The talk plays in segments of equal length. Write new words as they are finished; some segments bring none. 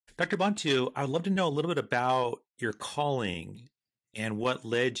Dr. Bantu, I'd love to know a little bit about your calling and what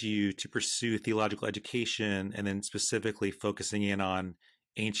led you to pursue theological education and then specifically focusing in on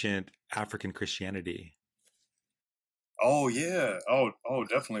ancient African Christianity. Oh yeah.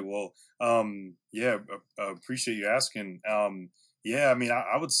 Definitely. Well, yeah. Appreciate you asking. Yeah. I mean,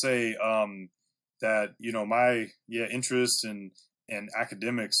 I would say that my interest in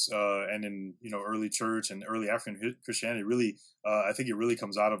academics and in early church and early African Christianity really I think it really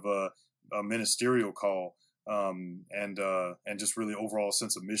comes out of a ministerial call and just really overall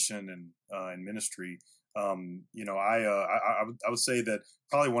sense of mission and ministry. I would say that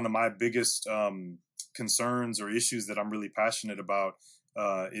probably one of my biggest concerns or issues that I'm really passionate about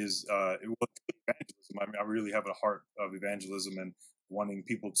is evangelism. I mean, I really have a heart of evangelism and wanting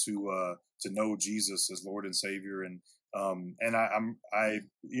people to know Jesus as Lord and Savior. And I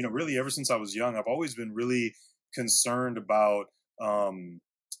really ever since I was young, I've always been really concerned about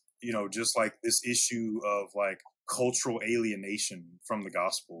just like this issue of like cultural alienation from the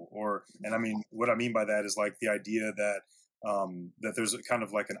gospel. And I mean, what I mean by that is like the idea that that there's a kind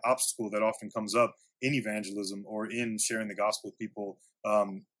of like an obstacle that often comes up in evangelism or in sharing the gospel with people,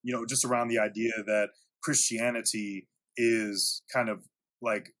 just around the idea that Christianity is kind of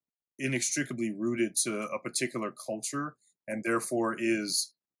like inextricably rooted to a particular culture and therefore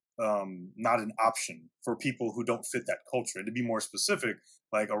is not an option for people who don't fit that culture. And to be more specific,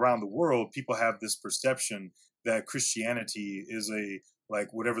 like around the world, people have this perception that Christianity is a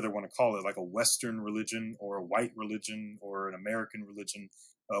like whatever they want to call it, like a Western religion or a white religion or an American religion,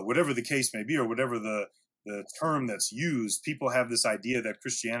 whatever the case may be, or whatever the term that's used. People have this idea that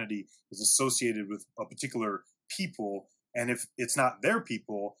Christianity is associated with a particular people, and if it's not their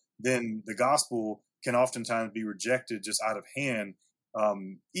people, then the gospel can oftentimes be rejected just out of hand,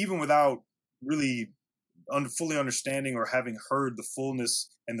 even without really fully understanding or having heard the fullness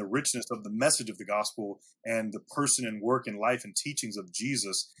and the richness of the message of the gospel and the person and work and life and teachings of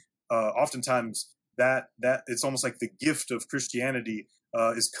Jesus. Oftentimes that it's almost like the gift of Christianity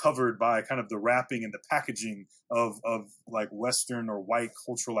is covered by kind of the wrapping and the packaging of like Western or white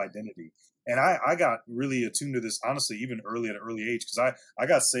cultural identity. And I got really attuned to this, honestly, even at an early age, because I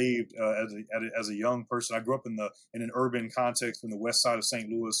got saved as a young person. I grew up in an urban context in the west side of St.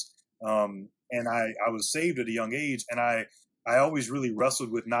 Louis, and I was saved at a young age, and I always really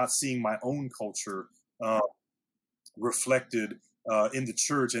wrestled with not seeing my own culture reflected in the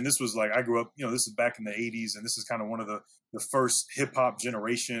church. And this was like, I grew up, this is back in the 80s, and this is kind of one of the first hip hop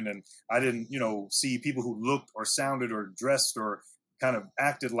generation. And I didn't, see people who looked or sounded or dressed or kind of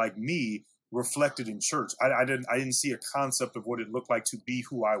acted like me reflected in church. I didn't see a concept of what it looked like to be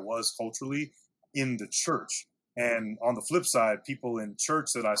who I was culturally in the church. And on the flip side, people in church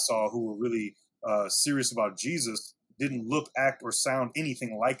that I saw who were really serious about Jesus didn't look, act, or sound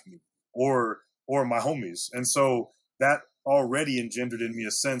anything like me or my homies. And so that already engendered in me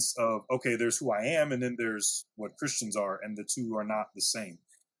a sense of, okay, there's who I am, and then there's what Christians are, and the two are not the same.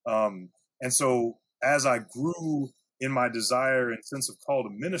 And so as I grew in my desire and sense of call to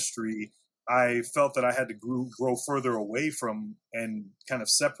ministry, I felt that I had to grow further away from and kind of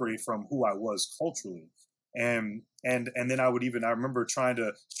separate from who I was culturally. And then I remember trying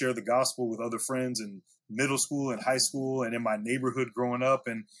to share the gospel with other friends in middle school and high school and in my neighborhood growing up.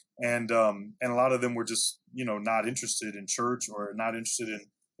 And a lot of them were just, not interested in church or not interested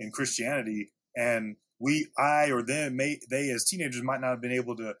in Christianity. And they as teenagers might not have been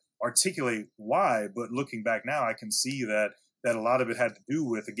able to articulate why, but looking back now, I can see that a lot of it had to do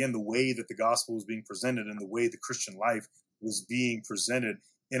with, again, the way that the gospel was being presented and the way the Christian life was being presented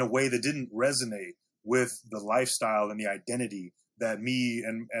in a way that didn't resonate with the lifestyle and the identity that me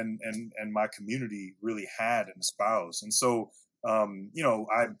and my community really had and espoused. And so, I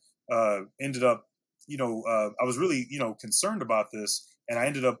ended up, I was really, concerned about this, and I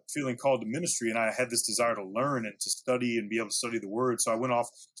ended up feeling called to ministry, and I had this desire to learn and to study and be able to study the word. So I went off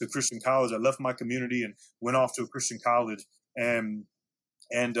to a Christian college. I left my community and went off to a Christian college, and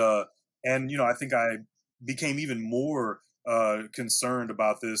I think I became even more concerned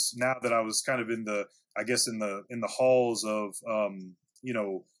about this now that I was kind of in the halls of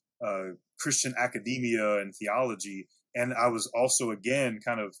Christian academia and theology, and I was also again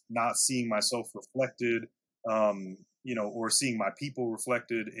kind of not seeing myself reflected, or seeing my people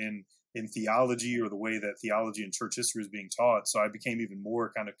reflected in theology or the way that theology and church history is being taught. So I became even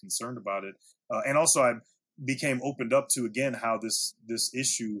more kind of concerned about it, and also I became opened up to again how this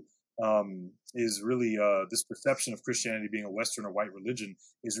issue is really this perception of Christianity being a Western or white religion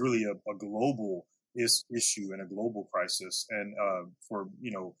is really a global issue and a global crisis. And for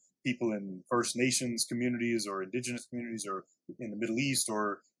people in First Nations communities or indigenous communities or in the Middle East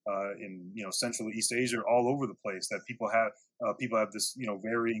or in Central and East Asia, all over the place. That people have this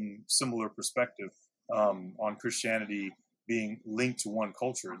varying similar perspective on Christianity being linked to one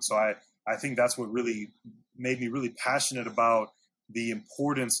culture. And so I think that's what really made me really passionate about the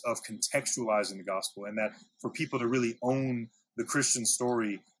importance of contextualizing the gospel, and that for people to really own the Christian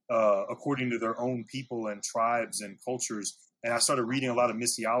story according to their own people and tribes and cultures. And I started reading a lot of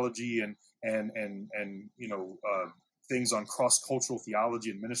missiology and things on cross-cultural theology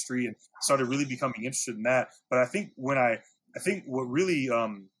and ministry, and started really becoming interested in that. But I think I think what really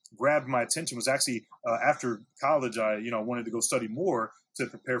grabbed my attention was actually after college, I wanted to go study more to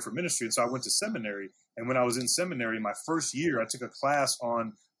prepare for ministry, and so I went to seminary. And when I was in seminary, my first year, I took a class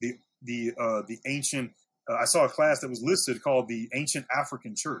on the ancient. I saw a class that was listed called the Ancient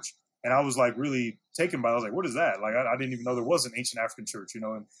African Church, and I was like really taken by it. I was like, "What is that?" Like, I didn't even know there was an ancient African church,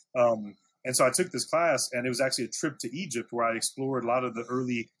 And so I took this class, and it was actually a trip to Egypt where I explored a lot of the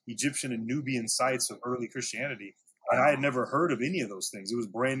early Egyptian and Nubian sites of early Christianity, and I had never heard of any of those things. It was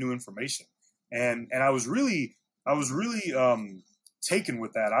brand new information, and I was really taken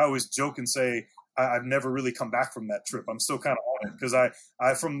with that. I always joke and say I've never really come back from that trip. I'm still kind of on it because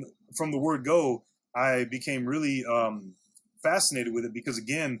I from the word go, I became really fascinated with it because,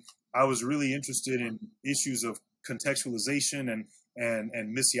 again, I was really interested in issues of contextualization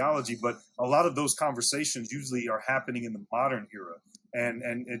and missiology, but a lot of those conversations usually are happening in the modern era,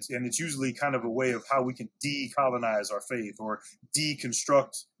 and it's usually kind of a way of how we can decolonize our faith or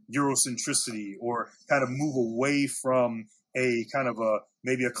deconstruct Eurocentricity or kind of move away from a kind of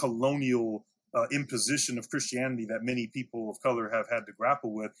maybe a colonial imposition of Christianity that many people of color have had to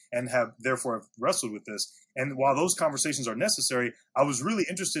grapple with and have therefore wrestled with this. And while those conversations are necessary, I was really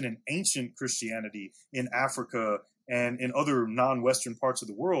interested in ancient Christianity in Africa and in other non-Western parts of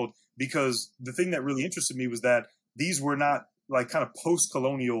the world, because the thing that really interested me was that these were not like kind of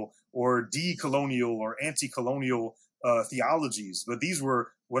post-colonial or decolonial or anti-colonial theologies, but these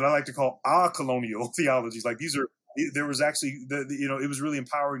were what I like to call a-colonial theologies. Like there was actually, it was really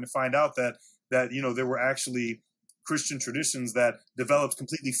empowering to find out that there were actually Christian traditions that developed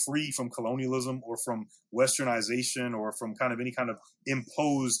completely free from colonialism or from westernization or from kind of any kind of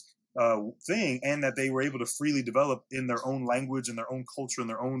imposed thing, and that they were able to freely develop in their own language and their own culture and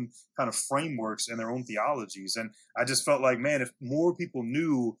their own kind of frameworks and their own theologies. And I just felt like, man, if more people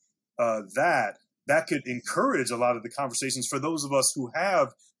knew that could encourage a lot of the conversations for those of us who have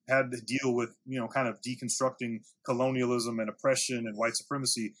had to deal with, kind of deconstructing colonialism and oppression and white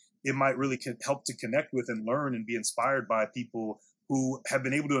supremacy. It might really help to connect with and learn and be inspired by people who have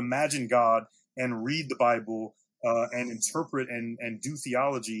been able to imagine God and read the Bible and interpret and do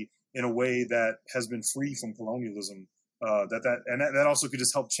theology in a way that has been free from colonialism. That also could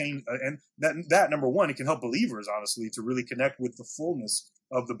just help change. And that number one, it can help believers, honestly, to really connect with the fullness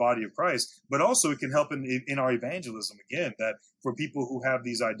of the body of Christ. But also it can help in our evangelism, again, that for people who have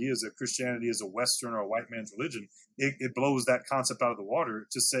these ideas that Christianity is a Western or a white man's religion, it blows that concept out of the water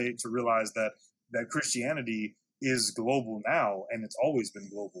to realize that Christianity is global now, and it's always been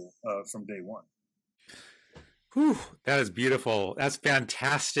global from day one. Whew, that is beautiful. That's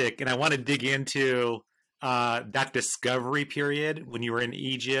fantastic. And I want to dig into that discovery period when you were in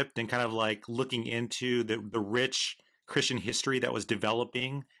Egypt and kind of like looking into the rich Christian history that was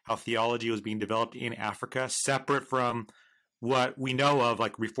developing, how theology was being developed in Africa, separate from what we know of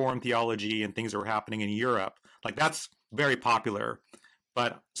like Reformed theology and things that were happening in Europe. Like that's very popular.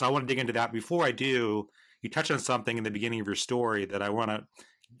 But so I want to dig into that. Before I do, you touched on something in the beginning of your story that I want to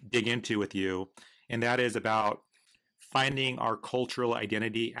dig into with you, and that is about finding our cultural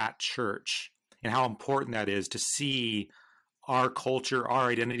identity at church and how important that is to see our culture, our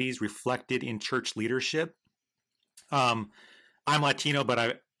identities reflected in church leadership. I'm Latino, but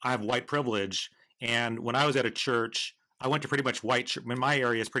I have white privilege. And when I was at a church, I went to pretty much in my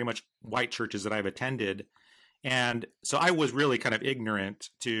area is pretty much white churches that I've attended. And so I was really kind of ignorant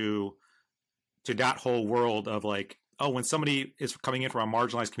to that whole world of like, oh, when somebody is coming in from a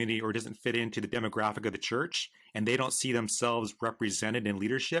marginalized community or doesn't fit into the demographic of the church and they don't see themselves represented in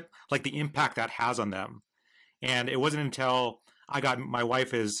leadership, like the impact that has on them. And it wasn't until my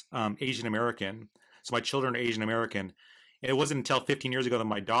wife is Asian American, so my children are Asian American. And it wasn't until 15 years ago that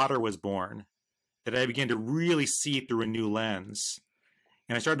my daughter was born that I began to really see through a new lens.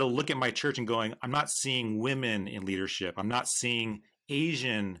 And I started to look at my church and going, I'm not seeing women in leadership. I'm not seeing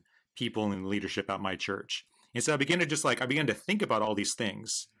Asian people in leadership at my church. And so I began to think about all these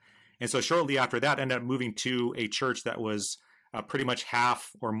things. And so shortly after that, I ended up moving to a church that was pretty much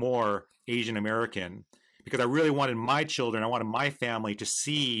half or more Asian American, because I really wanted my children, I wanted my family to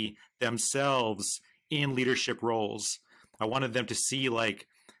see themselves in leadership roles. I wanted them to see like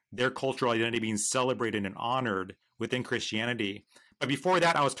their cultural identity being celebrated and honored within Christianity. But before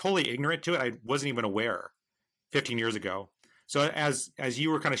that, I was totally ignorant to it. I wasn't even aware 15 years ago. So as you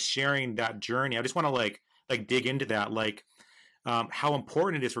were kind of sharing that journey, I just want to like dig into that, like how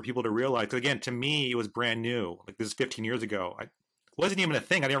important it is for people to realize. Because again, to me, it was brand new. Like this is 15 years ago. It wasn't even a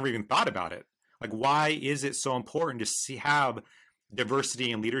thing. I never even thought about it. Like, why is it so important to have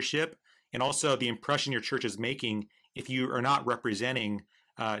diversity in leadership, and also the impression your church is making if you are not representing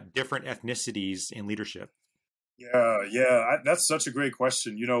different ethnicities in leadership? Yeah, that's such a great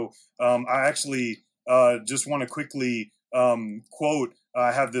question. I actually just want to quickly quote.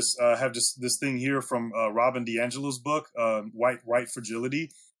 I have this thing here from Robin DiAngelo's book, White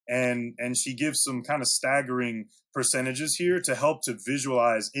Fragility, and she gives some kind of staggering percentages here to help to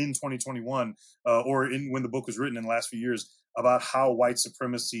visualize in 2021 when the book was written in the last few years about how white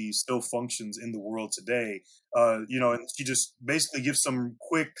supremacy still functions in the world today. And she just basically gives some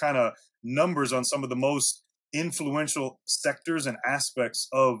quick kind of numbers on some of the most influential sectors and aspects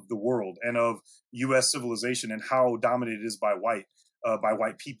of the world and of U.S. civilization and how dominated it is by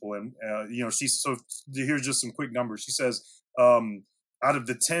white people. And here's just some quick numbers. She says, out of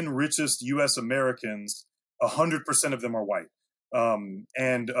the 10 richest U.S. Americans, 100% of them are white,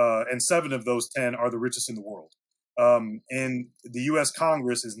 and 7 of those 10 are the richest in the world. And the U.S.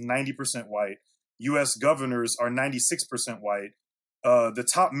 Congress is 90% white. U.S. governors are 96% white. The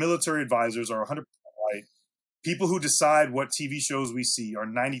top military advisors are 100% white. People who decide what TV shows we see are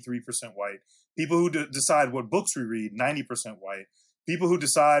 93% white. People who decide what books we read, 90% white. People who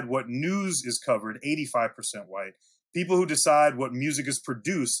decide what news is covered, 85% white. People who decide what music is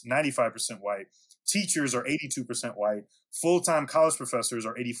produced, 95% white. Teachers are 82% white. Full-time college professors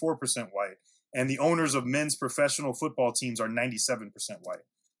are 84% white. And the owners of men's professional football teams are 97% white.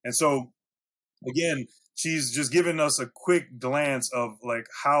 And so, again, she's just given us a quick glance of like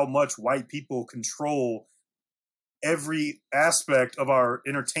how much white people control every aspect of our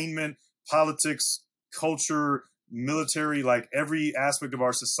entertainment, politics, culture, military, like every aspect of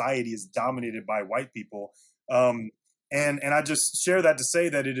our society is dominated by white people. And I just share that to say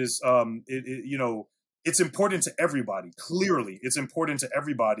that it is, it's important to everybody. Clearly, it's important to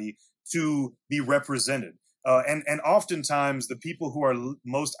everybody to be represented. And oftentimes the people who are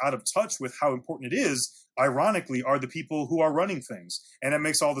most out of touch with how important it is, ironically, are the people who are running things. And it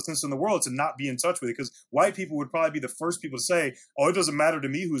makes all the sense in the world to not be in touch with it, because white people would probably be the first people to say, oh, it doesn't matter to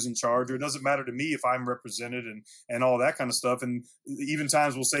me who's in charge, or it doesn't matter to me if I'm represented and all that kind of stuff. And even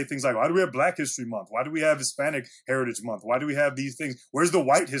times we'll say things like, why do we have Black History Month? Why do we have Hispanic Heritage Month? Why do we have these things? Where's the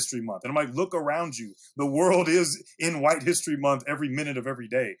White History Month? And I'm like, look around you. The world is in White History Month every minute of every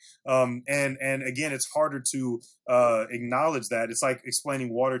day. And again, it's harder to acknowledge that. It's like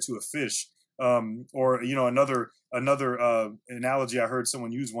explaining water to a fish. Or another analogy I heard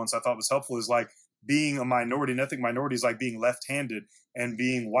someone use once I thought was helpful is like being a minority, and ethnic minority is like being left-handed, and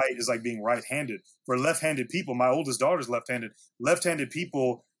being white is like being right-handed. For left-handed people, my oldest daughter's left-handed. Left-handed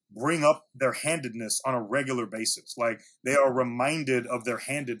people bring up their handedness on a regular basis. Like they are reminded of their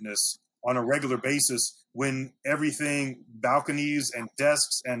handedness on a regular basis when everything, balconies and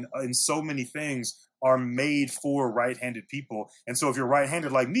desks and so many things are made for right-handed people. And so if you're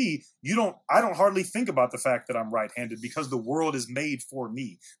right-handed like me, I don't hardly think about the fact that I'm right-handed, because the world is made for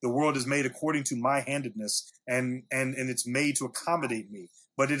me. The world is made according to my handedness, and it's made to accommodate me.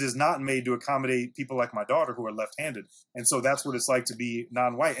 But it is not made to accommodate people like my daughter who are left-handed. And so that's what it's like to be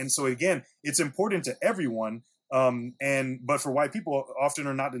non-white. And so again, it's important to everyone. But for white people often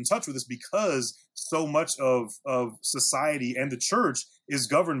are not in touch with this, because so much of society and the church is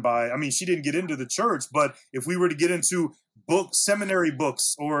governed by, I mean, she didn't get into the church, but if we were to get into seminary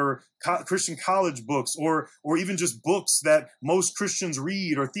books or Christian college books, or even just books that most Christians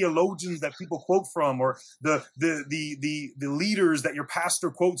read, or theologians that people quote from, or the leaders that your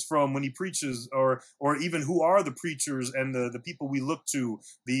pastor quotes from when he preaches, or even who are the preachers and the people we look to,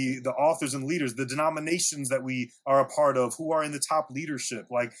 the authors and leaders, the denominations that we are a part of, who are in the top leadership,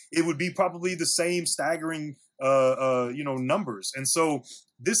 like it would be probably the same staggering numbers. And so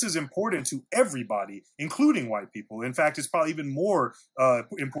this is important to everybody, including white people. In fact, it's probably even more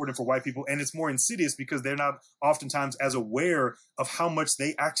important for white people, and it's more insidious because they're not oftentimes as aware of how much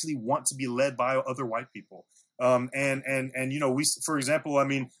they actually want to be led by other white people. We, for example, I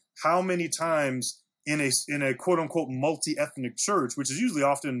mean, how many times in a quote unquote multi-ethnic church, which is usually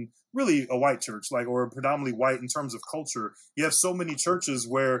often really a white church, like, or predominantly white in terms of culture, you have so many churches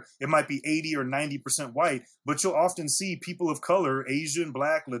where it might be 80 or 90% white, but you'll often see people of color, Asian,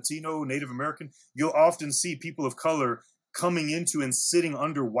 Black, Latino, Native American, you'll often see people of color coming into and sitting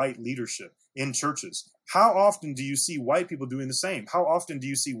under white leadership. in churches. How often do you see white people doing the same? How often do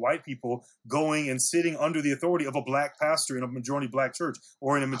you see white people going and sitting under the authority of a black pastor in a majority black church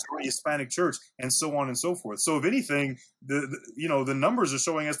or in a majority Hispanic church, and so on and so forth? So if anything, the numbers are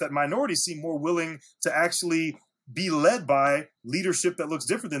showing us that minorities seem more willing to actually be led by leadership that looks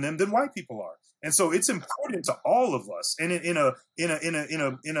different than white people are. And so it's important to all of us, and in a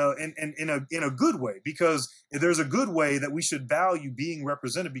good way, because there's a good way that we should value being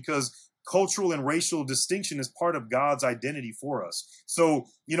represented, because cultural and racial distinction is part of God's identity for us. So,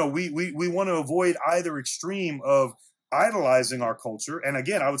 we want to avoid either extreme of idolizing our culture. And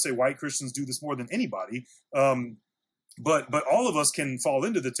again, I would say white Christians do this more than anybody. But all of us can fall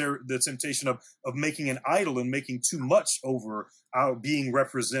into the temptation of making an idol and making too much over our being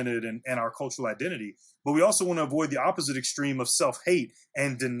represented and our cultural identity. But we also want to avoid the opposite extreme of self-hate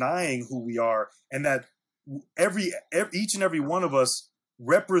and denying who we are, and that each and every one of us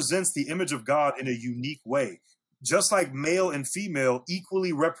represents the image of God in a unique way. Just like male and female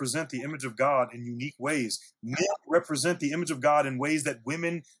equally represent the image of God in unique ways, men represent the image of God in ways that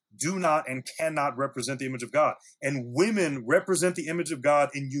women do not and cannot represent the image of God. And women represent the image of God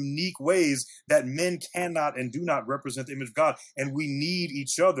in unique ways that men cannot and do not represent the image of God. And we need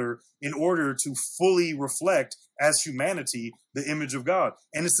each other in order to fully reflect as humanity the image of God.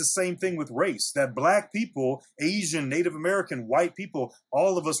 And it's the same thing with race, that black people, Asian, Native American, white people,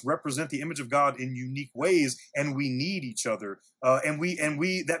 all of us represent the image of God in unique ways, and we need each other.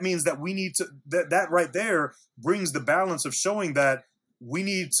 That means that we need to, that right there brings the balance of showing that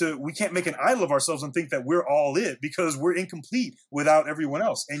we can't make an idol of ourselves and think that we're all it, because we're incomplete without everyone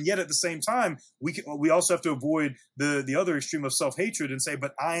else. And yet at the same time, we also have to avoid the other extreme of self-hatred and say,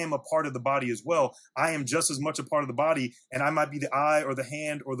 but I am a part of the body as well. I am just as much a part of the body, and I might be the eye or the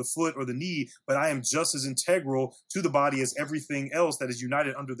hand or the foot or the knee, but I am just as integral to the body as everything else that is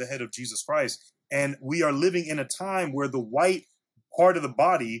united under the head of Jesus Christ. And we are living in a time where the white part of the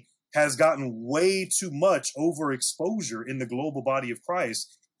body has gotten way too much overexposure in the global body of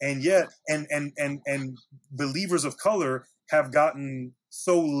Christ. And yet, and believers of color have gotten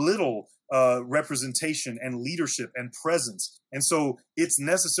so little representation and leadership and presence. And so it's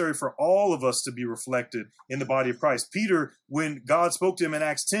necessary for all of us to be reflected in the body of Christ. Peter, when God spoke to him in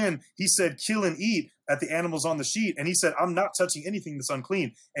Acts 10, he said, kill and eat at the animals on the sheet. And he said, I'm not touching anything that's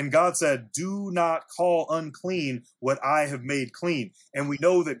unclean. And God said, do not call unclean what I have made clean. And we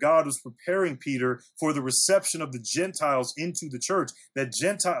know that God was preparing Peter for the reception of the Gentiles into the church.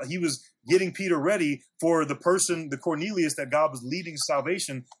 He was getting Peter ready for the Cornelius that God was leading to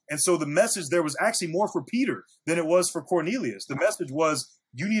salvation. And so the message there was actually more for Peter than it was for Cornelius. The message was,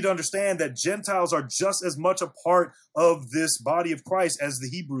 you need to understand that Gentiles are just as much a part of this body of Christ as the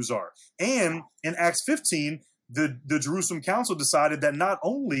Hebrews are. And in Acts 15, the Jerusalem Council decided that not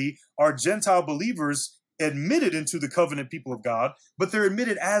only are Gentile believers admitted into the covenant people of God, but they're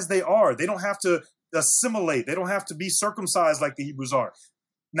admitted as they are. They don't have to assimilate. They don't have to be circumcised like the Hebrews are.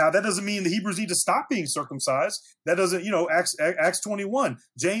 Now, that doesn't mean the Hebrews need to stop being circumcised. That doesn't, Acts 21,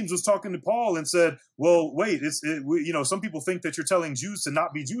 James was talking to Paul and said, well, wait, some people think that you're telling Jews to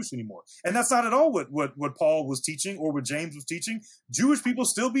not be Jewish anymore. And that's not at all what Paul was teaching or what James was teaching. Jewish people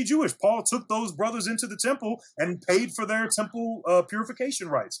still be Jewish. Paul took those brothers into the temple and paid for their temple purification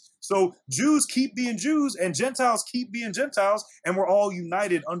rites. So Jews keep being Jews and Gentiles keep being Gentiles, and we're all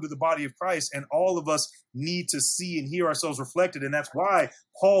united under the body of Christ, and all of us need to see and hear ourselves reflected. And that's why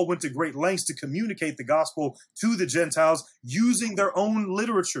Paul went to great lengths to communicate the gospel to the Gentiles using their own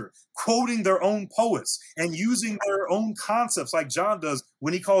literature, quoting their own poets, and using their own concepts like John does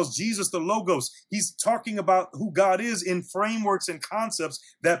when he calls Jesus the Logos. He's talking about who God is in frameworks and concepts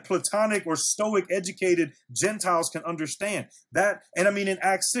that Platonic or Stoic educated Gentiles can understand. In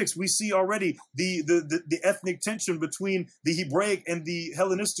Acts 6, we see already the ethnic tension between the Hebraic and the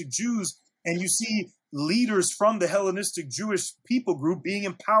Hellenistic Jews, and you see leaders from the Hellenistic Jewish people group being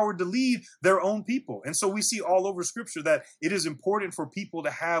empowered to lead their own people. And so we see all over Scripture that it is important for people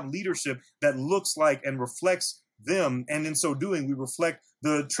to have leadership that looks like and reflects them. And in so doing, we reflect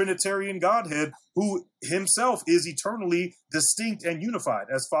the Trinitarian Godhead, who himself is eternally distinct and unified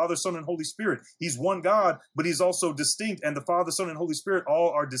as Father, Son, and Holy Spirit. He's one God, but he's also distinct. And the Father, Son, and Holy Spirit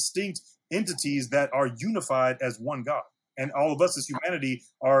all are distinct entities that are unified as one God. And all of us as humanity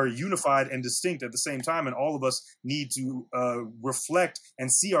are unified and distinct at the same time. And all of us need to reflect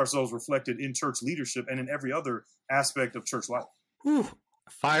and see ourselves reflected in church leadership and in every other aspect of church life. Whew.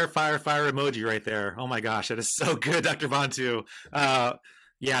 Fire emoji right there. Oh my gosh, that is so good, Dr. Bantu.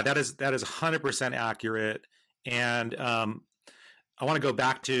 Yeah, that is 100% accurate. And I want to go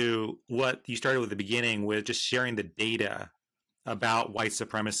back to what you started with at the beginning with just sharing the data about white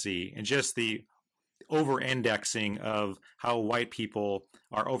supremacy and just the over-indexing of how white people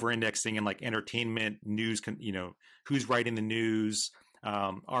are over-indexing in like entertainment, news, who's writing the news,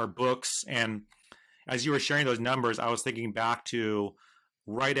 our books. And as you were sharing those numbers, I was thinking back to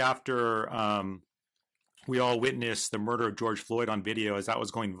right after we all witnessed the murder of George Floyd on video as that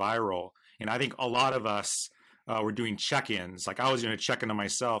was going viral. And I think a lot of us were doing check-ins. Like I was doing a check-in on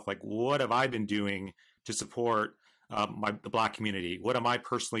myself, like what have I been doing to support the Black community? What am I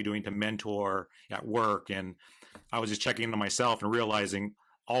personally doing to mentor at work? And I was just checking in on myself and realizing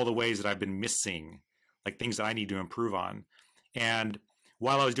all the ways that I've been missing, like things that I need to improve on. And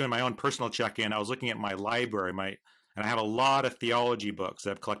while I was doing my own personal check-in, I was looking at my library, and I have a lot of theology books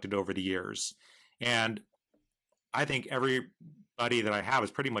that I've collected over the years. And I think everybody that I have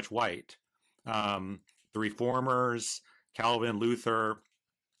is pretty much white. The Reformers, Calvin, Luther,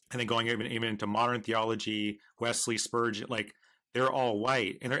 and then going even into modern theology, Wesley, Spurgeon, like they're all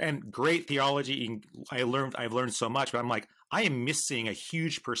white, and great theology. I've learned so much, but I'm like, I am missing a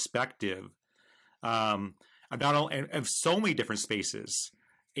huge perspective about of so many different spaces: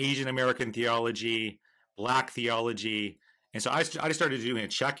 Asian American theology, Black theology, and so I just started doing a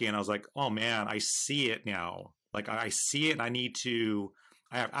check-in. I was like, oh man, I see it now. Like I see it, and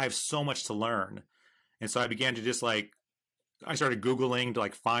I have so much to learn, and so I began to just like. I started Googling to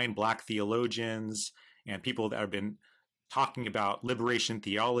like find Black theologians and people that have been talking about liberation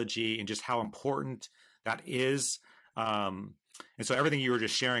theology and just how important that is. And so everything you were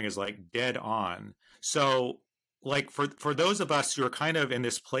just sharing is like dead on. So like for those of us who are kind of in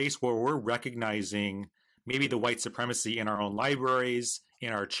this place where we're recognizing maybe the white supremacy in our own libraries,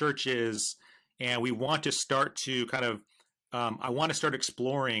 in our churches, and we want to start to kind of, I want to start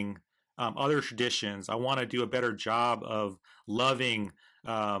exploring other traditions. I want to do a better job of loving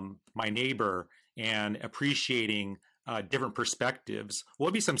my neighbor and appreciating different perspectives. What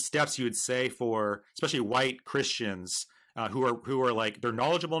would be some steps you would say for especially white Christians who are like, they're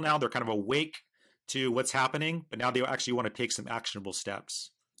knowledgeable now, they're kind of awake to what's happening, but now they actually want to take some actionable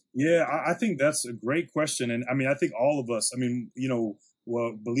steps? Yeah, I think that's a great question. And I mean, I think all of us,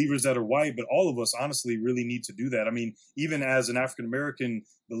 well, believers that are white, but all of us honestly really need to do that. I mean, even as an African American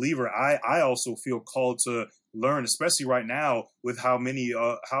believer, I also feel called to learn, especially right now with how many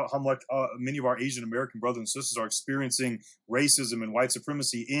many of our Asian American brothers and sisters are experiencing racism and white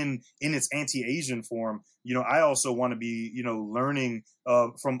supremacy in its anti-Asian form. I also want to be learning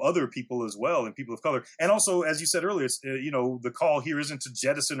from other people as well, and people of color. And also, as you said earlier, it's, the call here isn't to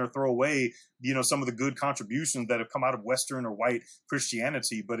jettison or throw away some of the good contributions that have come out of Western or white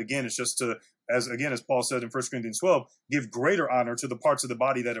Christianity, but again, it's just to, as Paul said in 1 Corinthians 12, give greater honor to the parts of the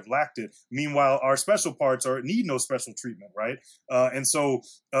body that have lacked it. Meanwhile, our special parts need no special treatment, right? And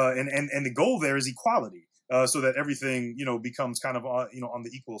the goal there is equality. So that everything, becomes kind of, on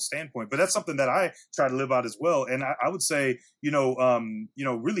the equal standpoint. But that's something that I try to live out as well. And I would say,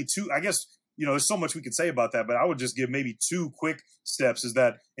 really I guess, there's so much we could say about that, but I would just give maybe two quick steps. Is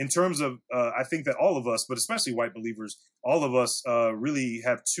that in terms of, I think that all of us, but especially white believers, all of us really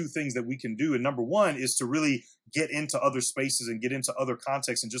have two things that we can do. And number one is to really get into other spaces and get into other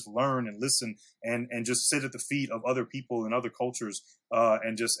contexts and just learn and listen and just sit at the feet of other people and other cultures. I've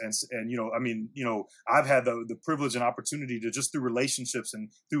had the privilege and opportunity to just through relationships and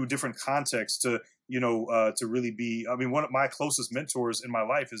through different contexts to really be, one of my closest mentors in my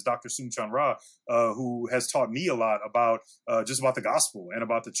life is Dr. Soong-Chan Rah, who has taught me a lot about just about the gospel and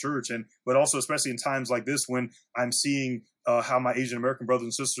about the church. But also, especially in times like this, when I'm seeing how my Asian American brothers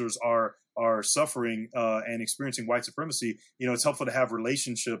and sisters are suffering and experiencing white supremacy, it's helpful to have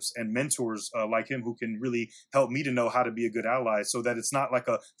relationships and mentors like him who can really help me to know how to be a good ally, so that it's not like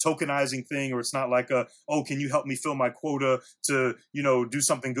a tokenizing thing, or it's not like can you help me fill my quota to, do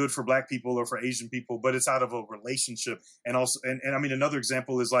something good for Black people or for Asian people, but it's out of a relationship. And also, and another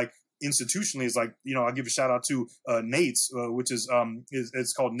example is like, institutionally is like, I'll give a shout out to NATES, which is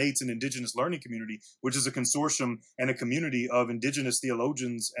it's called NATES, an Indigenous Learning Community, which is a consortium and a community of Indigenous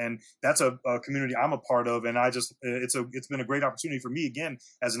theologians, and that's a community I'm a part of. And it's been a great opportunity for me, again,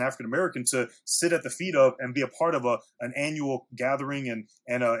 as an African American, to sit at the feet of and be a part of an annual gathering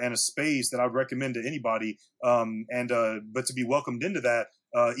and a space that I would recommend to anybody. But to be welcomed into that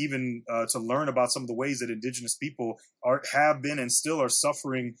even to learn about some of the ways that indigenous people have been and still are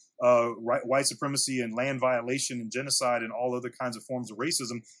suffering white supremacy and land violation and genocide and all other kinds of forms of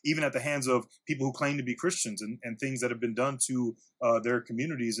racism, even at the hands of people who claim to be Christians, and things that have been done to their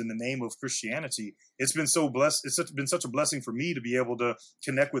communities in the name of Christianity. It's been so blessed. Been such a blessing for me to be able to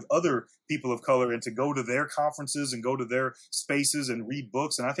connect with other people of color and to go to their conferences and go to their spaces and read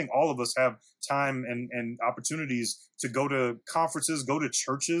books. And I think all of us have time and opportunities to go to conferences, go to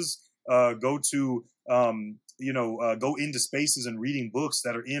churches, go to go into spaces and reading books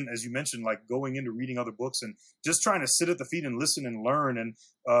that are in, as you mentioned, like going into reading other books and just trying to sit at the feet and listen and learn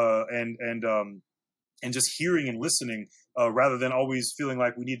and just hearing and listening, rather than always feeling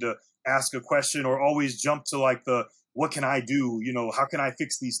like we need to ask a question or always jump to like what can I do? How can I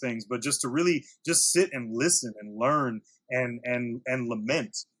fix these things? But just to really just sit and listen and learn and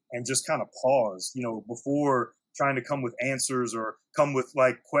lament and just kind of pause, before trying to come with answers or come with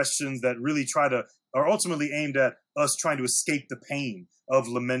like questions that really are ultimately aimed at us trying to escape the pain of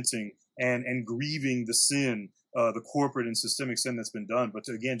lamenting and grieving the sin, the corporate and systemic sin that's been done. But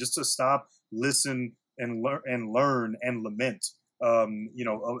again, just to stop, listen, and learn and lament,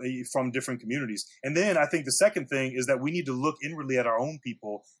 from different communities. And then I think the second thing is that we need to look inwardly at our own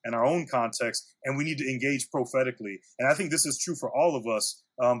people and our own context, and we need to engage prophetically. And I think this is true for all of us,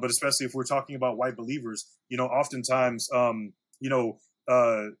 but especially if we're talking about white believers. Oftentimes, a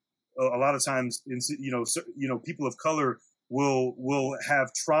lot of times, people of color will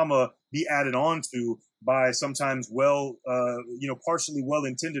have trauma be added on to by sometimes partially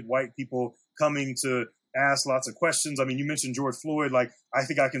well-intended white people coming to ask lots of questions. I mean, you mentioned George Floyd. Like, I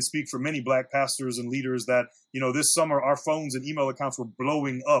think I can speak for many Black pastors and leaders that, this summer our phones and email accounts were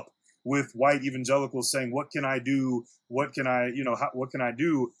blowing up with white evangelicals saying, "What can I do? What can I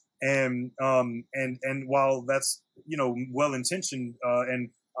do?" And while that's, well-intentioned and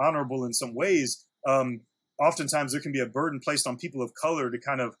honorable in some ways, oftentimes there can be a burden placed on people of color to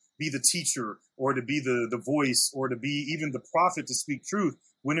kind of be the teacher or to be the voice or to be even the prophet to speak truth,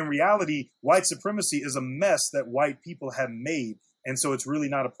 when in reality, white supremacy is a mess that white people have made. And so it's really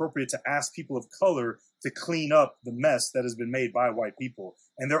not appropriate to ask people of color to clean up the mess that has been made by white people.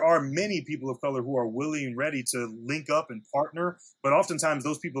 And there are many people of color who are willing and ready to link up and partner, but oftentimes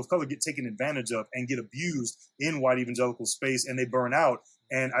those people of color get taken advantage of and get abused in white evangelical space, and they burn out.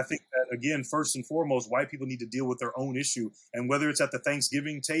 And I think that, again, first and foremost, white people need to deal with their own issue. And whether it's at the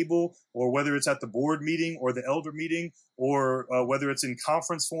Thanksgiving table or whether it's at the board meeting or the elder meeting or whether it's in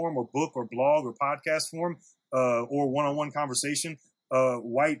conference form or book or blog or podcast form or one-on-one conversation,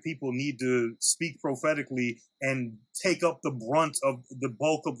 white people need to speak prophetically and take up the brunt of the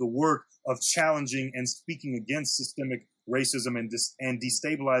bulk of the work of challenging and speaking against systemic racism and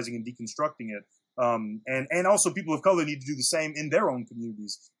destabilizing and deconstructing it. And also people of color need to do the same in their own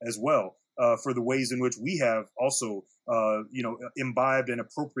communities as well, for the ways in which we have also, imbibed and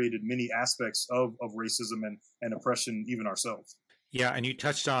appropriated many aspects of racism and oppression, even ourselves. Yeah. And you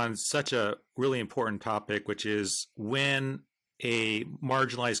touched on such a really important topic, which is when a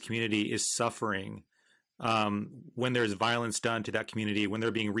marginalized community is suffering, when there's violence done to that community, when they're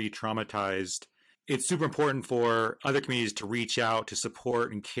being re-traumatized, it's super important for other communities to reach out, to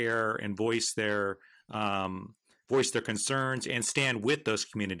support and care and voice their concerns and stand with those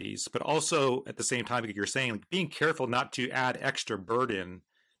communities. But also at the same time, like you're saying, like being careful not to add extra burden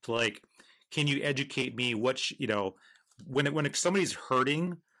to, like, can you educate me when somebody's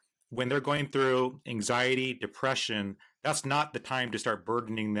hurting, when they're going through anxiety, depression, that's not the time to start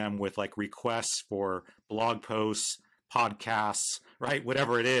burdening them with like requests for blog posts, podcasts, right?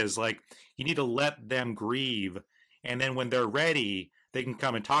 Whatever it is, like you need to let them grieve. And then when they're ready, they can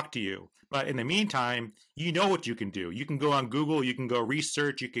come and talk to you. But in the meantime, you know what you can do. You can go on Google, you can go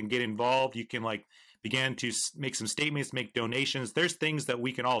research, you can get involved, you can like begin to make some statements, make donations. There's things that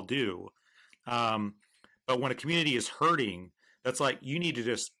we can all do. But when a community is hurting, that's like, you need to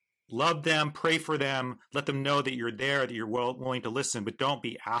just love them, pray for them, let them know that you're there, that you're willing to listen, but don't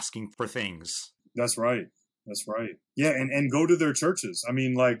be asking for things. That's right. That's right. Yeah. And go to their churches. I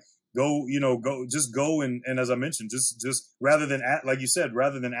mean, like, go and as I mentioned, just rather than, like you said,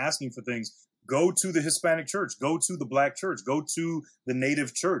 rather than asking for things, go to the Hispanic church, go to the Black church, go to the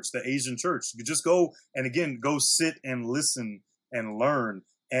Native church, the Asian church. You just go, and again, go sit and listen and learn.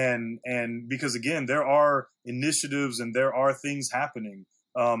 And because again, there are initiatives and there are things happening.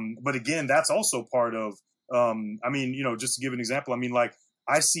 But again, that's also part of, just to give an example, like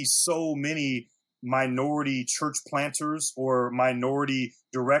I see so many minority church planters or minority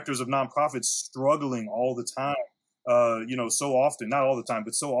directors of nonprofits struggling all the time, so often, not all the time,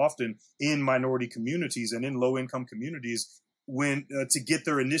 but so often in minority communities and in low income communities when to get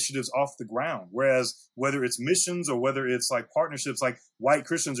their initiatives off the ground. Whereas whether it's missions or whether it's like partnerships, like white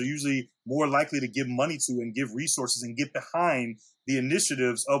Christians are usually more likely to give money to and give resources and get behind the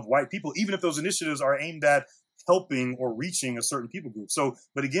initiatives of white people, even if those initiatives are aimed at helping or reaching a certain people group. So,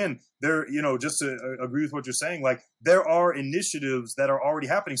 but again, there, just to agree with what you're saying, like there are initiatives that are already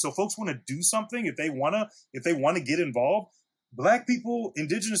happening. So folks want to do something, if they want to get involved. Black people,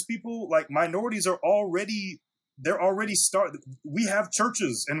 indigenous people, like minorities they're already we have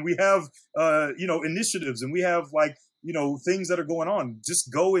churches and we have, initiatives and we have things that are going on.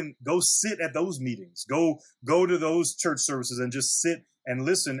 Just go sit at those meetings, go to those church services and just sit and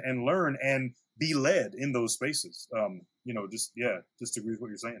listen and learn and be led in those spaces. Just agree with what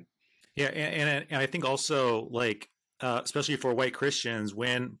you're saying. Yeah. And I think also especially for white Christians,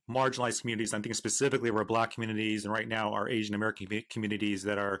 when marginalized communities, I'm thinking specifically of our Black communities and right now our Asian American communities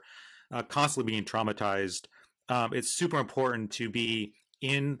that are constantly being traumatized, it's super important to be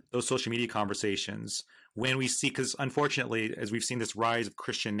in those social media conversations when we see, because unfortunately, as we've seen this rise of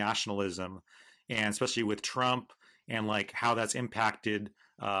Christian nationalism, and especially with Trump and how that's impacted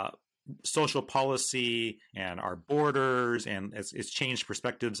social policy and our borders, and it's changed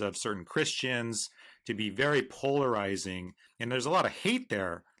perspectives of certain Christians to be very polarizing. And there's a lot of hate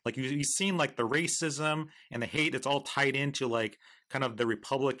there. You've seen the racism and the hate that's all tied into kind of the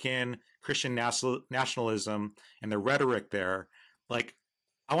Republican Christian nationalism and the rhetoric there.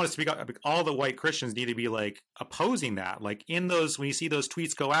 I want to speak out, all the white Christians need to be opposing that. In those, when you see those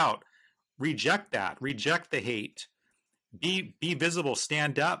tweets go out, reject that, reject the hate, be visible,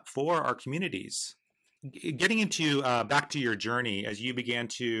 stand up for our communities. Getting into back to your journey as you began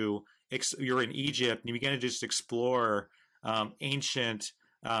to, you're in Egypt and you began to just explore ancient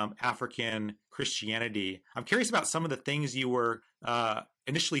African Christianity. I'm curious about some of the things you were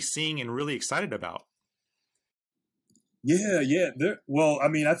initially seeing and really excited about. Yeah. Well, I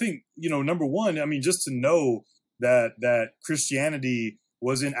mean, I think, number one, I mean, just to know that Christianity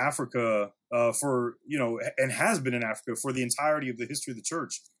was in Africa and has been in Africa for the entirety of the history of the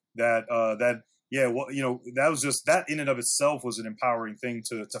church. That was just, that in and of itself was an empowering thing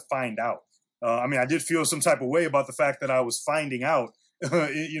to find out. I mean, I did feel some type of way about the fact that I was finding out,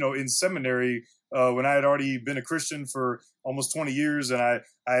 in seminary when I had already been a Christian for almost 20 years, and I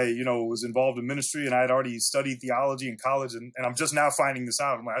was involved in ministry, and I had already studied theology in college, and I'm just now finding this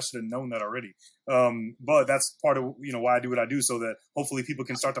out. I'm like, I should have known that already. But that's part of why I do what I do, so that hopefully people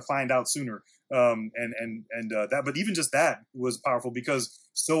can start to find out sooner. But even just that was powerful, because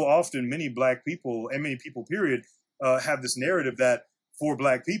so often many Black people and many people, period, have this narrative that for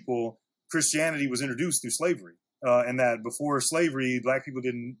Black people, Christianity was introduced through slavery. And that before slavery, Black people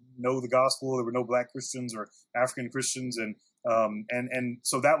didn't know the gospel. There were no Black Christians or African Christians. And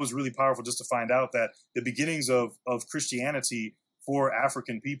so that was really powerful, just to find out that the beginnings of Christianity for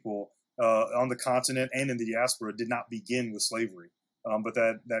African people on the continent and in the diaspora did not begin with slavery, but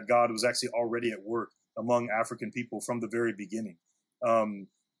that God was actually already at work among African people from the very beginning. And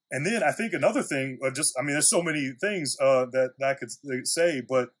then I think another thing, there's so many things that I could say,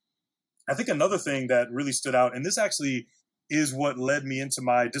 but I think another thing that really stood out, and this actually is what led me into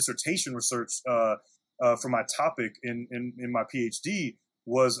my dissertation research for my topic in my PhD,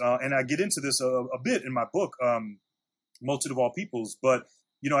 was, and I get into this a bit in my book, Multitude of All Peoples, but,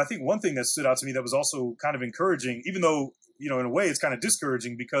 I think one thing that stood out to me that was also kind of encouraging, even though, in a way it's kind of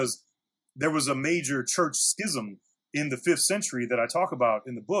discouraging, because there was a major church schism in the 5th century that I talk about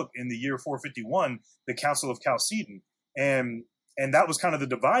in the book in the year 451, the Council of Chalcedon. And that was kind of the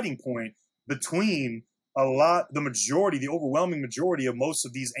dividing point between the overwhelming majority of most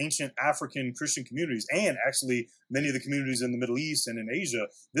of these ancient African Christian communities, and actually many of the communities in the Middle East and in Asia.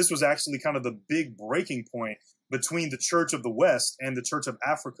 This was actually kind of the big breaking point between the Church of the West and the Church of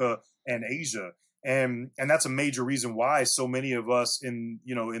Africa and Asia. And that's a major reason why so many of us in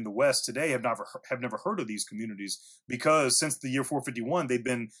the West today have never heard of these communities, because since the year 451 they've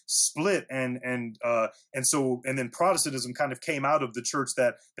been split, and then Protestantism kind of came out of the church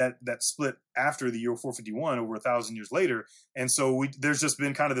that split after the year 451 over 1,000 years later, and so there's just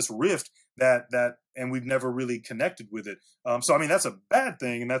been kind of this rift that and we've never really connected with it. So I mean, that's a bad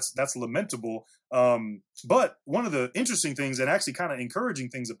thing, and that's lamentable. But one of the interesting things and actually kind of encouraging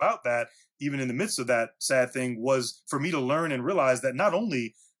things about that, even in the midst of that sad thing, was for me to learn and realize that not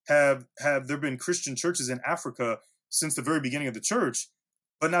only have there been Christian churches in Africa since the very beginning of the church,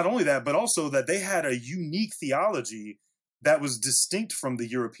 but not only that, but also that they had a unique theology that was distinct from the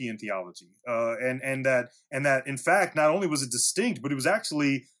European theology, and that in fact not only was it distinct, but it was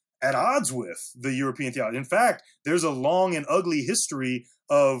actually at odds with the European theology. In fact, there's a long and ugly history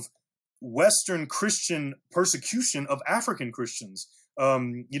of Western Christian persecution of African Christians,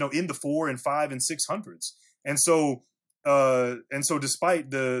 in the 400s and 500s and 600s. And so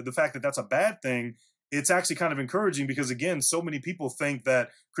despite the fact that that's a bad thing, it's actually kind of encouraging because, again, so many people think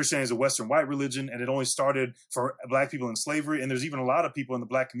that Christianity is a Western white religion and it only started for Black people in slavery. And there's even a lot of people in the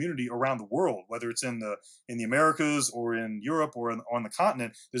Black community around the world, whether it's in the Americas or in Europe or on the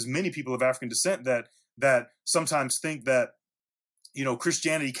continent. There's many people of African descent that sometimes think that,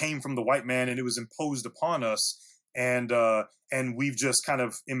 Christianity came from the white man and it was imposed upon us. And we've just kind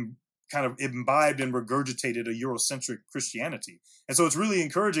of imbibed and regurgitated a Eurocentric Christianity. And so it's really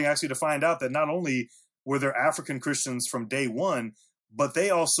encouraging actually to find out that not only were there African Christians from day one, but they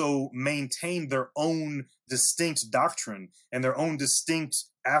also maintained their own distinct doctrine and their own distinct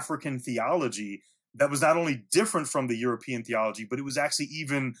African theology that was not only different from the European theology, but it was actually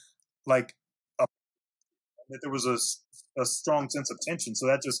even like that there was a strong sense of tension. So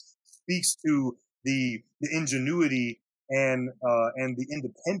that just speaks to the ingenuity and the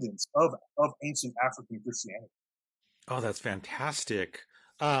independence of ancient African Christianity. Oh, that's fantastic.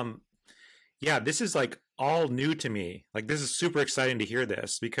 Yeah, this is like all new to me. Like, this is super exciting to hear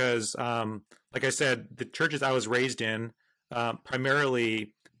this because, like I said, the churches I was raised in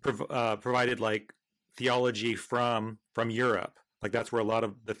primarily provided like theology from Europe. Like, that's where a lot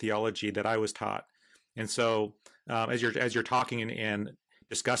of the theology that I was taught. And so, as you're talking and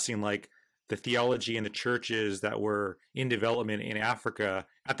discussing like the theology and the churches that were in development in Africa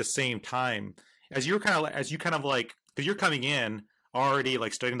at the same time, as you kind of like, because you're coming in already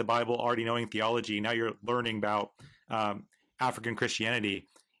like studying the Bible, already knowing theology. Now you're learning about African Christianity.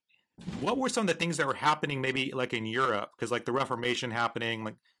 What were some of the things that were happening maybe like in Europe? Because like the Reformation happening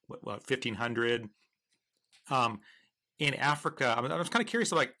like 1500 in Africa. I was kind of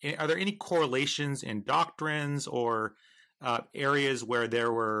curious, like, are there any correlations in doctrines or areas where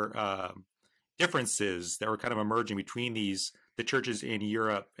there were differences that were kind of emerging between the churches in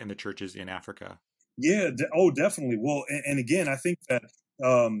Europe and the churches in Africa? Yeah. Definitely. Well, and again, I think that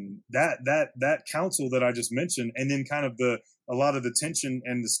that council that I just mentioned, and then kind of a lot of the tension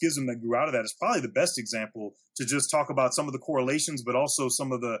and the schism that grew out of that is probably the best example to just talk about some of the correlations, but also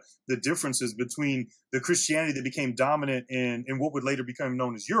some of the differences between the Christianity that became dominant in what would later become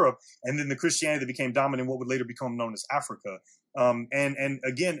known as Europe, and then the Christianity that became dominant in what would later become known as Africa. And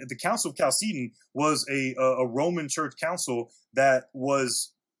again, the Council of Chalcedon was a Roman Church council that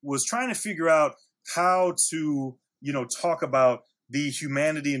was trying to figure out how to, talk about the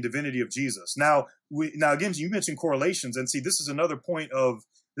humanity and divinity of Jesus. Now again, you mentioned correlations, and see, this is another point of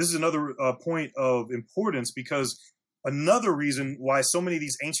importance, because another reason why so many of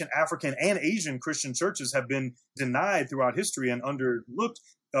these ancient African and Asian Christian churches have been denied throughout history and underlooked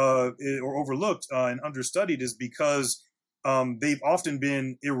or overlooked and understudied is because they've often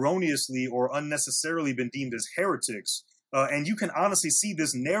been erroneously or unnecessarily been deemed as heretics. And you can honestly see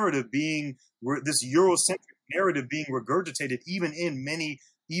this Eurocentric narrative being regurgitated even in many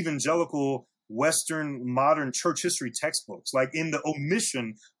evangelical Western modern church history textbooks. Like, in the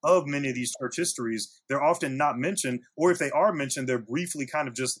omission of many of these church histories, they're often not mentioned, or if they are mentioned, they're briefly kind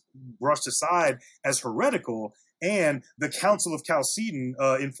of just brushed aside as heretical. And the Council of Chalcedon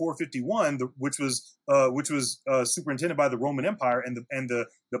in 451, which was superintended by the Roman Empire and the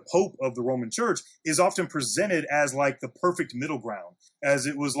Pope of the Roman Church, is often presented as like the perfect middle ground, as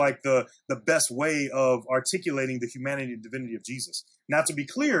it was like the best way of articulating the humanity and divinity of Jesus. Now, to be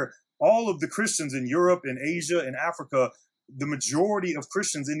clear, all of the Christians in Europe and Asia and Africa, the majority of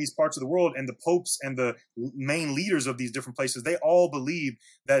Christians in these parts of the world, and the popes and the main leaders of these different places, they all believed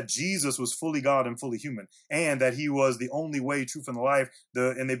that Jesus was fully God and fully human, and that he was the only way, truth, and the life.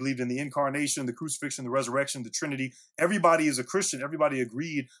 And they believed in the incarnation, the crucifixion, the resurrection, the Trinity. Everybody is a Christian. Everybody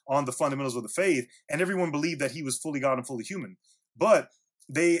agreed on the fundamentals of the faith, and everyone believed that he was fully God and fully human. But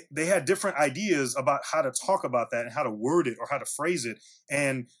they had different ideas about how to talk about that and how to word it or how to phrase it.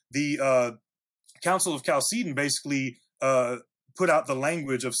 And the Council of Chalcedon basically put out the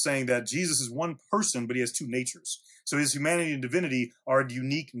language of saying that Jesus is one person, but he has two natures. So his humanity and divinity are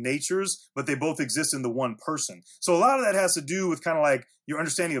unique natures, but they both exist in the one person. So a lot of that has to do with kind of like your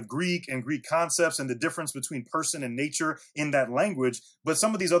understanding of Greek and Greek concepts and the difference between person and nature in that language. But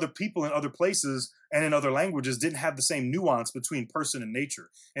some of these other people in other places and in other languages didn't have the same nuance between person and nature.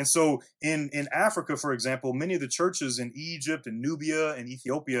 And so in Africa, for example, many of the churches in Egypt and Nubia and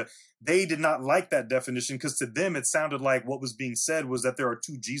Ethiopia, they did not like that definition, because to them it sounded like what was being said was that there are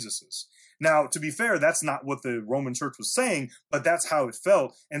two Jesuses. Now, to be fair, that's not what the Roman Church was saying, but that's how it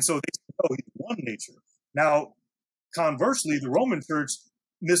felt. And so they said, oh, he's one nature. Now, conversely, the Roman Church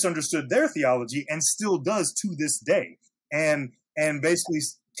misunderstood their theology and still does to this day, and basically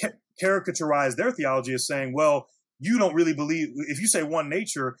caricaturize their theology as saying, well, you don't really believe, if you say one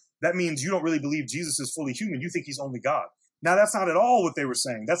nature, that means you don't really believe Jesus is fully human. You think he's only God. Now, that's not at all what they were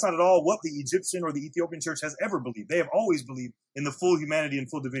saying. That's not at all what the Egyptian or the Ethiopian church has ever believed. They have always believed in the full humanity and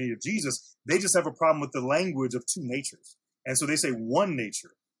full divinity of Jesus. They just have a problem with the language of two natures. And so they say one nature.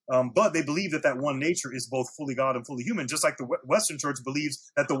 But they believe that that one nature is both fully God and fully human, just like the Western church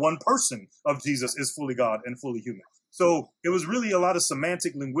believes that the one person of Jesus is fully God and fully human. So it was really a lot of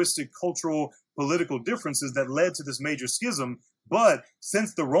semantic, linguistic, cultural, political differences that led to this major schism. But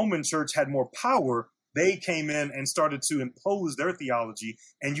since the Roman church had more power, they came in and started to impose their theology.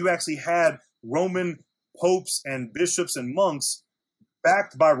 And you actually had Roman popes and bishops and monks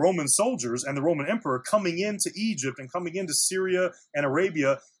backed by Roman soldiers and the Roman emperor coming into Egypt and coming into Syria and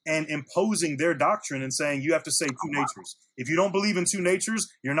Arabia and imposing their doctrine and saying, you have to say two natures. If you don't believe in two natures,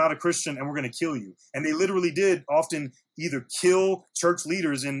 you're not a Christian and we're going to kill you. And they literally did often either kill church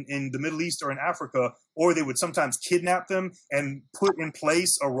leaders in the Middle East or in Africa, or they would sometimes kidnap them and put in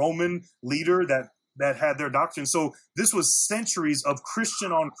place a Roman leader that had their doctrine. So this was centuries of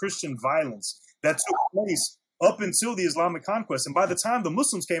Christian on Christian violence that took place up until the Islamic conquest. And by the time the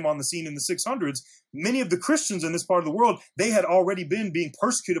Muslims came on the scene in the 600s, many of the Christians in this part of the world, they had already been being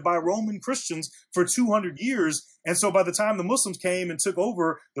persecuted by Roman Christians for 200 years. And so by the time the Muslims came and took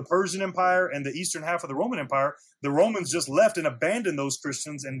over the Persian Empire and the eastern half of the Roman Empire, the Romans just left and abandoned those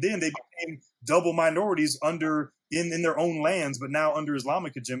Christians. And then they became double minorities in their own lands, but now under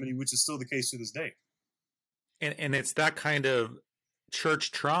Islamic hegemony, which is still the case to this day. And it's that kind of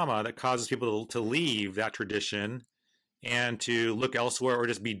church trauma that causes people to leave that tradition and to look elsewhere or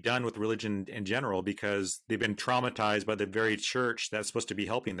just be done with religion in general because they've been traumatized by the very church that's supposed to be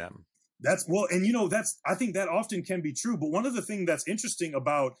helping them. I think that often can be true. But one of the things that's interesting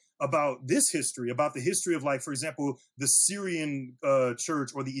about this history, about the history of, like, for example, the Syrian church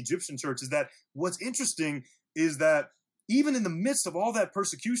or the Egyptian church, is that what's interesting is that even in the midst of all that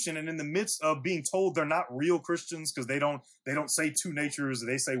persecution and in the midst of being told they're not real Christians because they don't say two natures,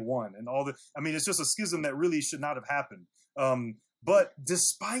 they say one, and it's just a schism that really should not have happened. But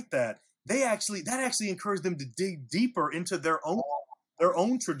despite that, that actually encouraged them to dig deeper into their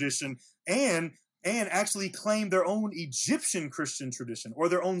own tradition and actually claim their own Egyptian Christian tradition or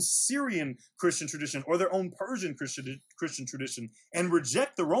their own Syrian Christian tradition or their own Persian Christian tradition and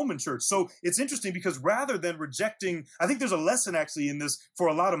reject the Roman church. So it's interesting because rather than rejecting, I think there's a lesson actually in this for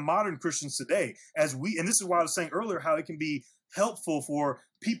a lot of modern Christians today, and this is why I was saying earlier how it can be helpful for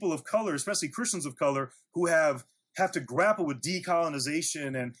people of color, especially Christians of color, who have to grapple with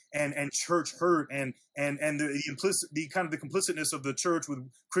decolonization and church hurt and the complicitness of the church with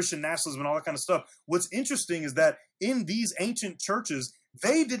Christian nationalism and all that kind of stuff. What's interesting is that in these ancient churches,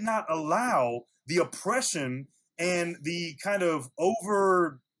 they did not allow the oppression and the kind of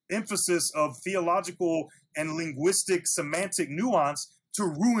overemphasis of theological and linguistic semantic nuance to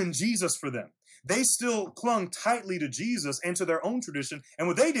ruin Jesus for them. They still clung tightly to Jesus and to their own tradition. And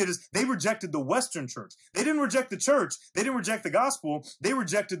what they did is they rejected the Western church. They didn't reject the church. They didn't reject the gospel. They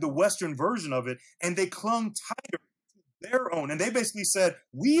rejected the Western version of it. And they clung tighter to their own. And they basically said,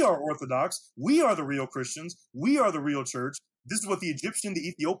 we are Orthodox. We are the real Christians. We are the real church. This is what the Egyptian, the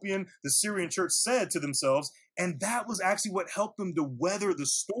Ethiopian, the Syrian church said to themselves. And that was actually what helped them to weather the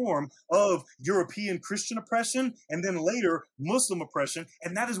storm of European Christian oppression and then later Muslim oppression.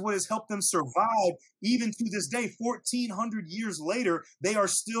 And that is what has helped them survive even to this day. 1,400 years later, they are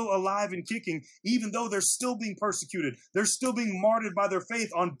still alive and kicking, even though they're still being persecuted. They're still being martyred by their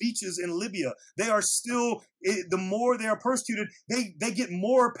faith on beaches in Libya. They are still, the more they are persecuted, they get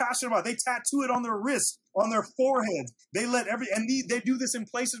more passionate about it. They tattoo it on their wrists, on their foreheads. They do this in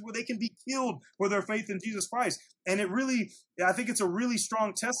places where they can be killed for their faith in Jesus Christ. And I think it's a really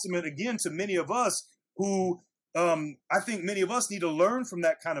strong testament, again, to many of us who, I think many of us need to learn from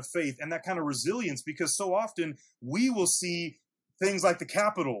that kind of faith and that kind of resilience, because so often we will see things like the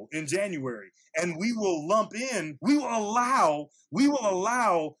Capitol in January, and we will allow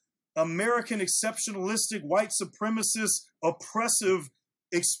American exceptionalistic, white supremacist, oppressive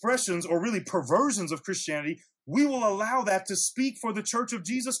expressions or really perversions of Christianity. We will allow that to speak for the Church of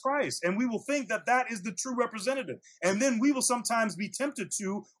Jesus Christ. And we will think that that is the true representative. And then we will sometimes be tempted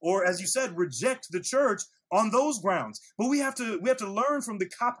to, or as you said, reject the church on those grounds. But we have to learn from the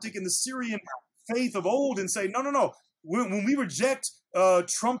Coptic and the Syrian faith of old and say, no. When we reject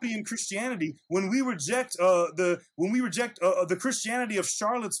Trumpian Christianity, when we reject the Christianity of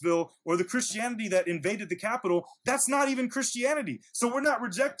Charlottesville or the Christianity that invaded the Capitol, that's not even Christianity. So we're not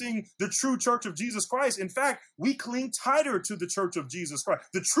rejecting the true Church of Jesus Christ. In fact, we cling tighter to the Church of Jesus Christ,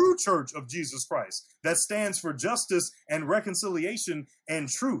 the true Church of Jesus Christ that stands for justice and reconciliation and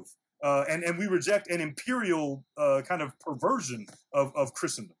truth. and we reject an imperial kind of perversion of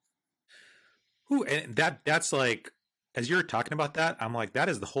Christendom. Ooh, and that's like, as you're talking about that, I'm like, that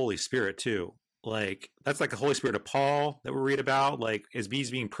is the Holy Spirit too. Like, that's like the Holy Spirit of Paul that we read about. Like, as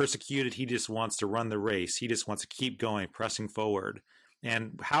he's being persecuted, he just wants to run the race. He just wants to keep going, pressing forward.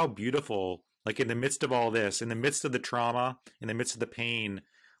 And how beautiful, like in the midst of all this, in the midst of the trauma, in the midst of the pain,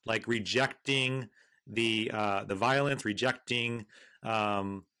 like rejecting the violence, rejecting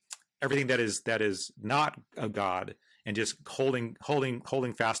everything that is not of God, and just holding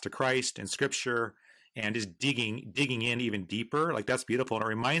fast to Christ and Scripture, and just digging in even deeper. Like, that's beautiful. And it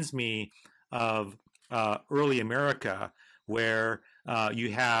reminds me of early America, where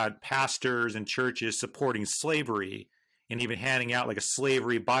you had pastors and churches supporting slavery and even handing out like a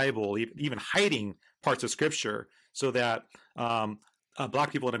slavery Bible, even hiding parts of Scripture, so that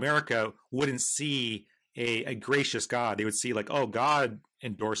Black people in America wouldn't see a gracious God. They would see like, oh, God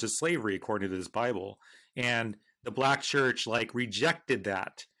endorses slavery according to this Bible. And the Black church like rejected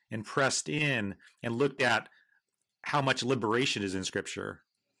that and pressed in and looked at how much liberation is in Scripture.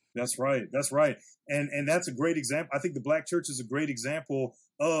 That's right. That's right. And that's a great example. I think the Black church is a great example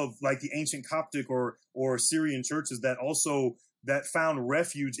of like the ancient Coptic or Syrian churches that found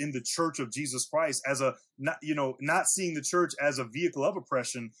refuge in the Church of Jesus Christ as not seeing the church as a vehicle of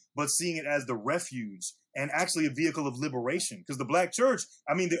oppression, but seeing it as the refuge and actually a vehicle of liberation. Because the Black church,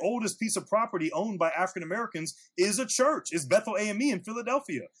 I mean, the oldest piece of property owned by African Americans is a church, is Bethel AME in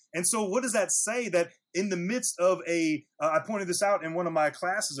Philadelphia. And so what does that say? That in the midst of I pointed this out in one of my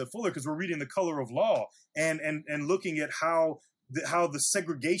classes at Fuller, because we're reading The Color of Law and looking at how the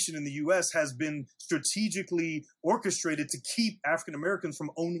segregation in the U.S. has been strategically orchestrated to keep African Americans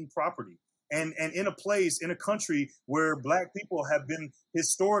from owning property. And in a country where Black people have been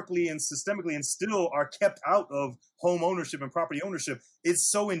historically and systemically and still are kept out of home ownership and property ownership,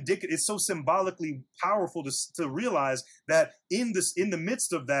 it's so it's so symbolically powerful to realize that in the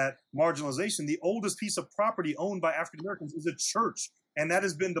midst of that marginalization, the oldest piece of property owned by African Americans is a church. And that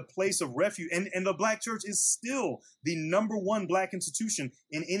has been the place of refuge. And the Black church is still the #1 Black institution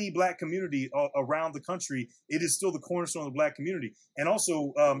in any Black community around the country. It is still the cornerstone of the Black community. And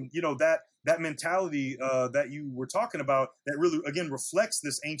also, that mentality that you were talking about, that really, again, reflects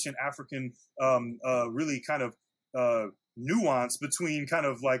this ancient African really kind of nuance between kind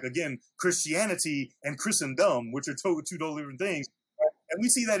of like, again, Christianity and Christendom, which are two totally different things. And we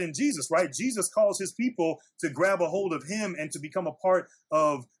see that in Jesus, right? Jesus calls his people to grab a hold of him and to become a part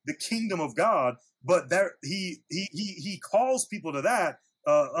of the kingdom of God. But there, he calls people to that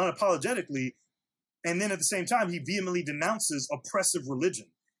unapologetically. And then at the same time, he vehemently denounces oppressive religion.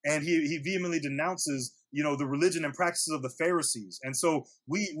 And he vehemently denounces, the religion and practices of the Pharisees. And so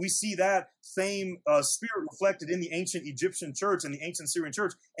we see that same spirit reflected in the ancient Egyptian church and the ancient Syrian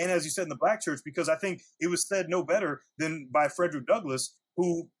church. And as you said, in the Black church, because I think it was said no better than by Frederick Douglass,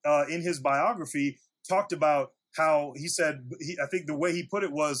 who in his biography talked about how he said, I think the way he put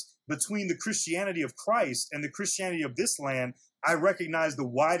it was, between the Christianity of Christ and the Christianity of this land, I recognize the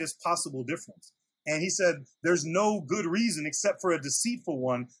widest possible difference. And he said, there's no good reason except for a deceitful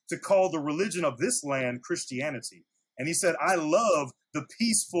one to call the religion of this land Christianity. And he said, I love the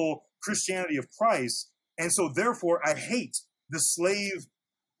peaceful Christianity of Christ. And so therefore I hate the slave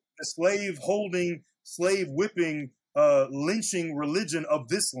holding, slave whipping, lynching religion of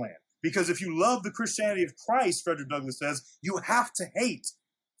this land. Because if you love the Christianity of Christ, Frederick Douglass says, you have to hate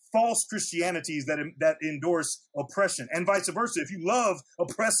false Christianities that endorse oppression, and vice versa. If you love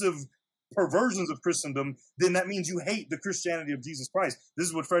oppressive perversions of Christendom, then that means you hate the Christianity of Jesus Christ. This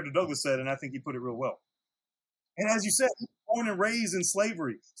is what Frederick Douglass said, and I think he put it real well. And as you said, born and raised in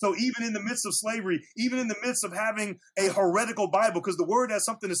slavery. So even in the midst of slavery, even in the midst of having a heretical Bible, because the word has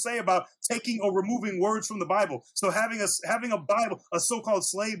something to say about taking or removing words from the Bible. So having a Bible, a so-called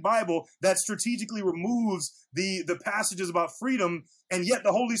slave Bible that strategically removes the passages about freedom, and yet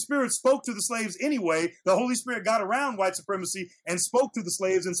the Holy Spirit spoke to the slaves anyway. The Holy Spirit got around white supremacy and spoke to the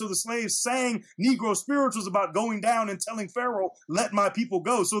slaves. And so the slaves sang Negro spirituals about going down and telling Pharaoh, let my people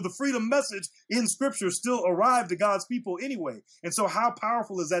go. So the freedom message in Scripture still arrived to God's people anyway. And so how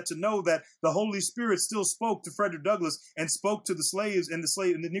powerful is that to know that the Holy Spirit still spoke to Frederick Douglass and spoke to the slaves and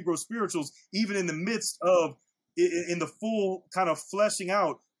the Negro spirituals, even in the midst of, in the full kind of fleshing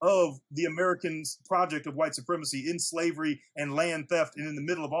out of the American project of white supremacy in slavery and land theft. And in the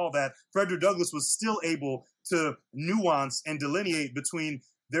middle of all that, Frederick Douglass was still able to nuance and delineate between,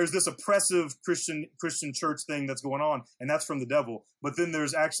 there's this oppressive Christian church thing that's going on, and that's from the devil. But then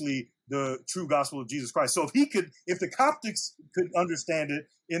there's actually the true gospel of Jesus Christ. So if the Coptics could understand it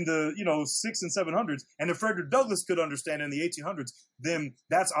in the 600s and 700s, and if Frederick Douglass could understand it in the 1800s, then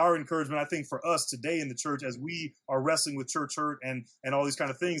that's our encouragement, I think, for us today in the church as we are wrestling with church hurt and all these kind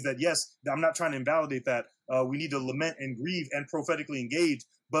of things. That yes, I'm not trying to invalidate that. We need to lament and grieve and prophetically engage,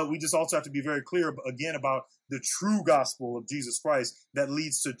 but we just also have to be very clear again about the true gospel of Jesus Christ that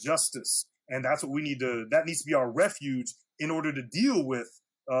leads to justice, and that's what we need to. That needs to be our refuge in order to deal with.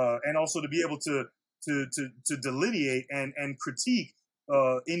 And also to be able to delineate and critique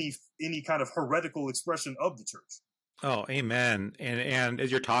any kind of heretical expression of the church. Oh, amen. And as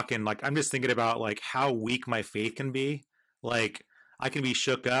you're talking, like I'm just thinking about like how weak my faith can be. Like I can be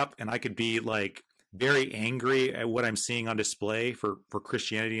shook up, and I could be like very angry at what I'm seeing on display for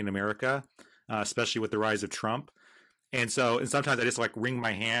Christianity in America, especially with the rise of Trump. And sometimes I just like wring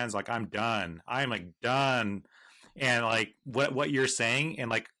my hands, like I'm done. I'm like done. And like what you're saying, and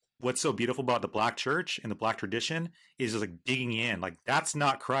like what's so beautiful about the Black church and the Black tradition is just like digging in, like that's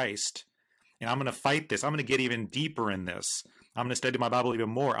not Christ. And I'm going to fight this. I'm going to get even deeper in this. I'm going to study my Bible even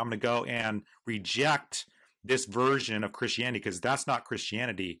more. I'm going to go and reject this version of Christianity because that's not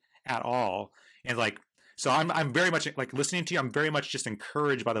Christianity at all. And like, so I'm very much like listening to you. I'm very much just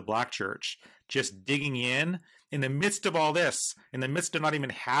encouraged by the Black church, just digging in the midst of all this, in the midst of not even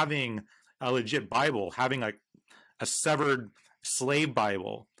having a legit Bible, having like a severed slave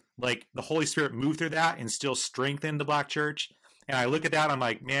Bible. Like the Holy Spirit moved through that and still strengthened the Black church. And I look at that, I'm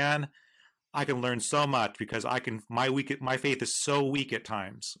like, man, I can learn so much because my faith is so weak at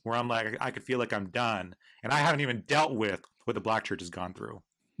times where I'm like, I could feel like I'm done. And I haven't even dealt with what the Black church has gone through.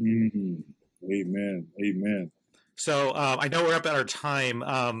 Mm-hmm. Amen. Amen. So I know we're up at our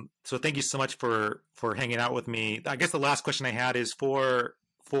time. So thank you so much for hanging out with me. I guess the last question I had is for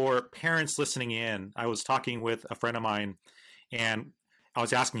parents listening in. I was talking with a friend of mine, and I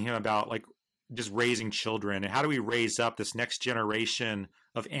was asking him about like just raising children and how do we raise up this next generation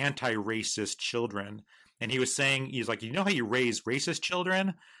of anti-racist children. And he was saying, he's like, you know how you raise racist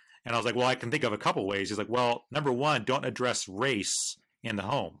children? And I was like, well, I can think of a couple ways. He's like, well, number one, don't address race in the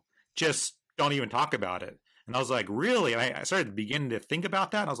home. Just don't even talk about it. And I was like, really? And I started beginning to think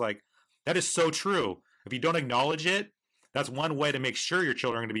about that. And I was like, that is so true. If you don't acknowledge it, that's one way to make sure your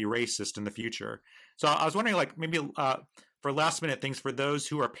children are going to be racist in the future. So I was wondering, like, maybe for last minute things for those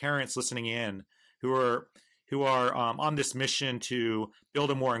who are parents listening in, who are on this mission to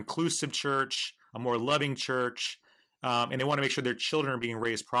build a more inclusive church, a more loving church, and they want to make sure their children are being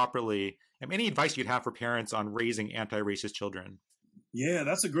raised properly. Any advice you'd have for parents on raising anti-racist children? Yeah,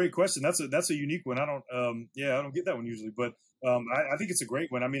 that's a great question. That's a unique one. I don't get that one usually, but I think it's a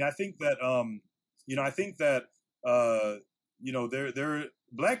great one. I mean, I think that there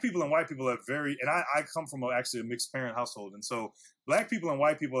Black people and white people have and I come from actually a mixed parent household, and so Black people and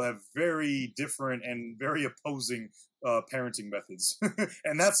white people have very different and very opposing parenting methods,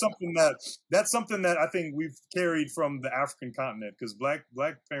 and that's something that I think we've carried from the African continent, because Black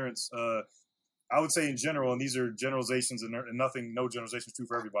parents. I would say in general, and these are generalizations and no generalization is true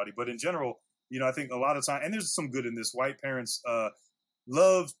for everybody, but in general, I think a lot of time, and there's some good in this, white parents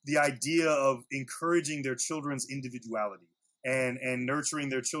love the idea of encouraging their children's individuality and nurturing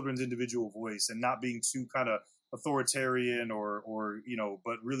their children's individual voice and not being too kind of authoritarian or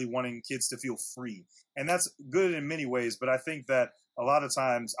but really wanting kids to feel free. And that's good in many ways. But I think that a lot of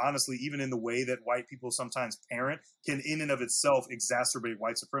times, honestly, even in the way that white people sometimes parent can in and of itself exacerbate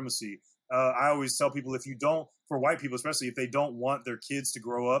white supremacy. I always tell people, for white people, especially if they don't want their kids to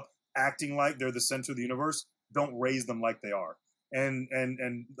grow up acting like they're the center of the universe, don't raise them like they are, and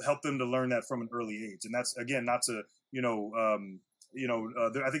help them to learn that from an early age. And that's, again, not to, I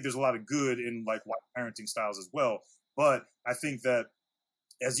think there's a lot of good in like white parenting styles as well. But I think that,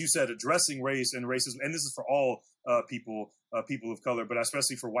 as you said, addressing race and racism, and this is for all people of color, but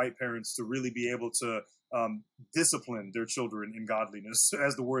especially for white parents, to really be able to discipline their children in godliness,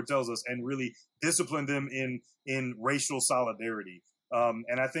 as the word tells us, and really discipline them in racial solidarity.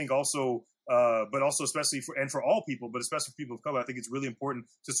 And I think also, but also especially for all people, but especially for people of color, I think it's really important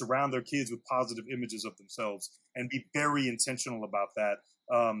to surround their kids with positive images of themselves and be very intentional about that.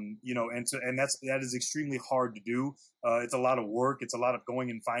 That is extremely hard to do. It's a lot of work. It's a lot of going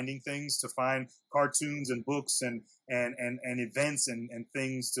and finding things, to find cartoons and books and events and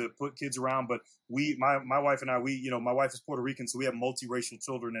things to put kids around. But my wife and I, my wife is Puerto Rican, so we have multiracial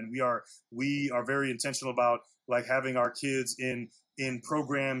children, and we are very intentional about like having our kids in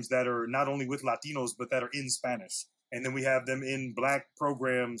programs that are not only with Latinos, but that are in Spanish. And then we have them in Black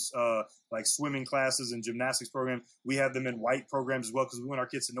programs, like swimming classes and gymnastics programs. We have them in white programs as well, because we want our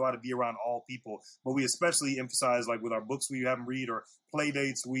kids to know how to be around all people. But we especially emphasize, like with our books we have them read, or play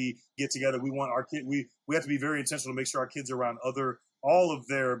dates we get together. We want our kid. We have to be very intentional to make sure our kids are around all of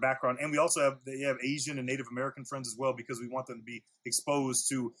their background. And we also have Asian and Native American friends as well, because we want them to be exposed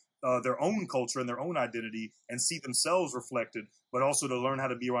to their own culture and their own identity and see themselves reflected, but also to learn how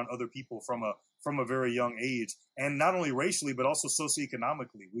to be around other people from a very young age. And not only racially, but also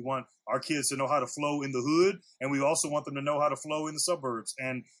socioeconomically. We want our kids to know how to flow in the hood, and we also want them to know how to flow in the suburbs.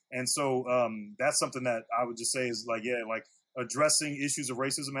 And so that's something that I would just say is like addressing issues of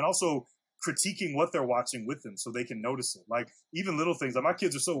racism, and also critiquing what they're watching with them so they can notice it. Like even little things. Like my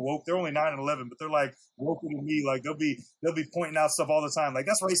kids are so woke. They're only 9 and 11, but they're like woke to me. Like they'll be pointing out stuff all the time. Like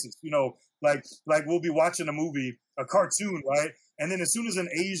that's racist, like we'll be watching a movie, a cartoon, right? And then as soon as an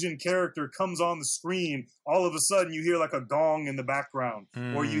Asian character comes on the screen, all of a sudden you hear like a gong in the background,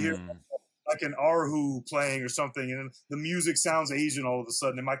 or you hear like an arhu playing or something, and the music sounds Asian all of a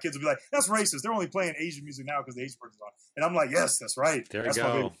sudden. And my kids will be like, that's racist. They're only playing Asian music now because the Asian person's on. And I'm like, yes, that's right. There that's you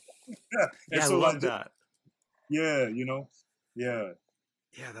go. Yeah, so I love that. Yeah, yeah.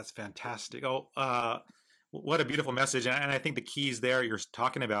 Yeah, that's fantastic. Oh, what a beautiful message. And I think the keys there you're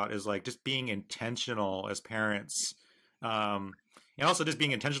talking about is like just being intentional as parents, and also just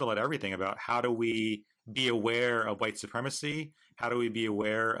being intentional at everything about how do we be aware of white supremacy? How do we be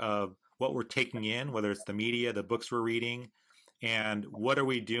aware of what we're taking in, whether it's the media, the books we're reading, and what are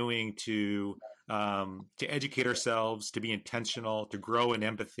we doing to educate ourselves, to be intentional, to grow in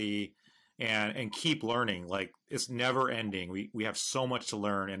empathy, and keep learning. Like it's never ending. We have so much to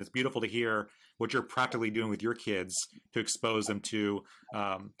learn, and it's beautiful to hear what you're practically doing with your kids to expose them to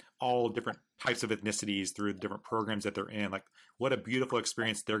all different types of ethnicities through the different programs that they're in. Like what a beautiful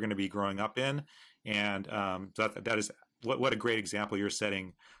experience they're going to be growing up in, and that is what a great example you're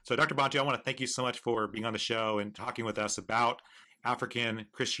setting. So Dr. Bantu, I want to thank you so much for being on the show and talking with us about African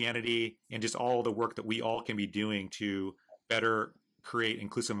Christianity and just all the work that we all can be doing to better create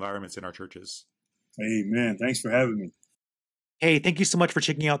inclusive environments in our churches. Amen. Thanks for having me. Hey, thank you so much for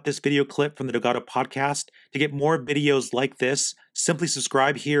checking out this video clip from the Delgado podcast. To get more videos like this, simply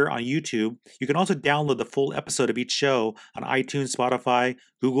subscribe here on YouTube. You can also download the full episode of each show on iTunes, Spotify,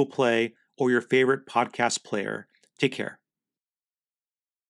 Google Play, or your favorite podcast player. Take care.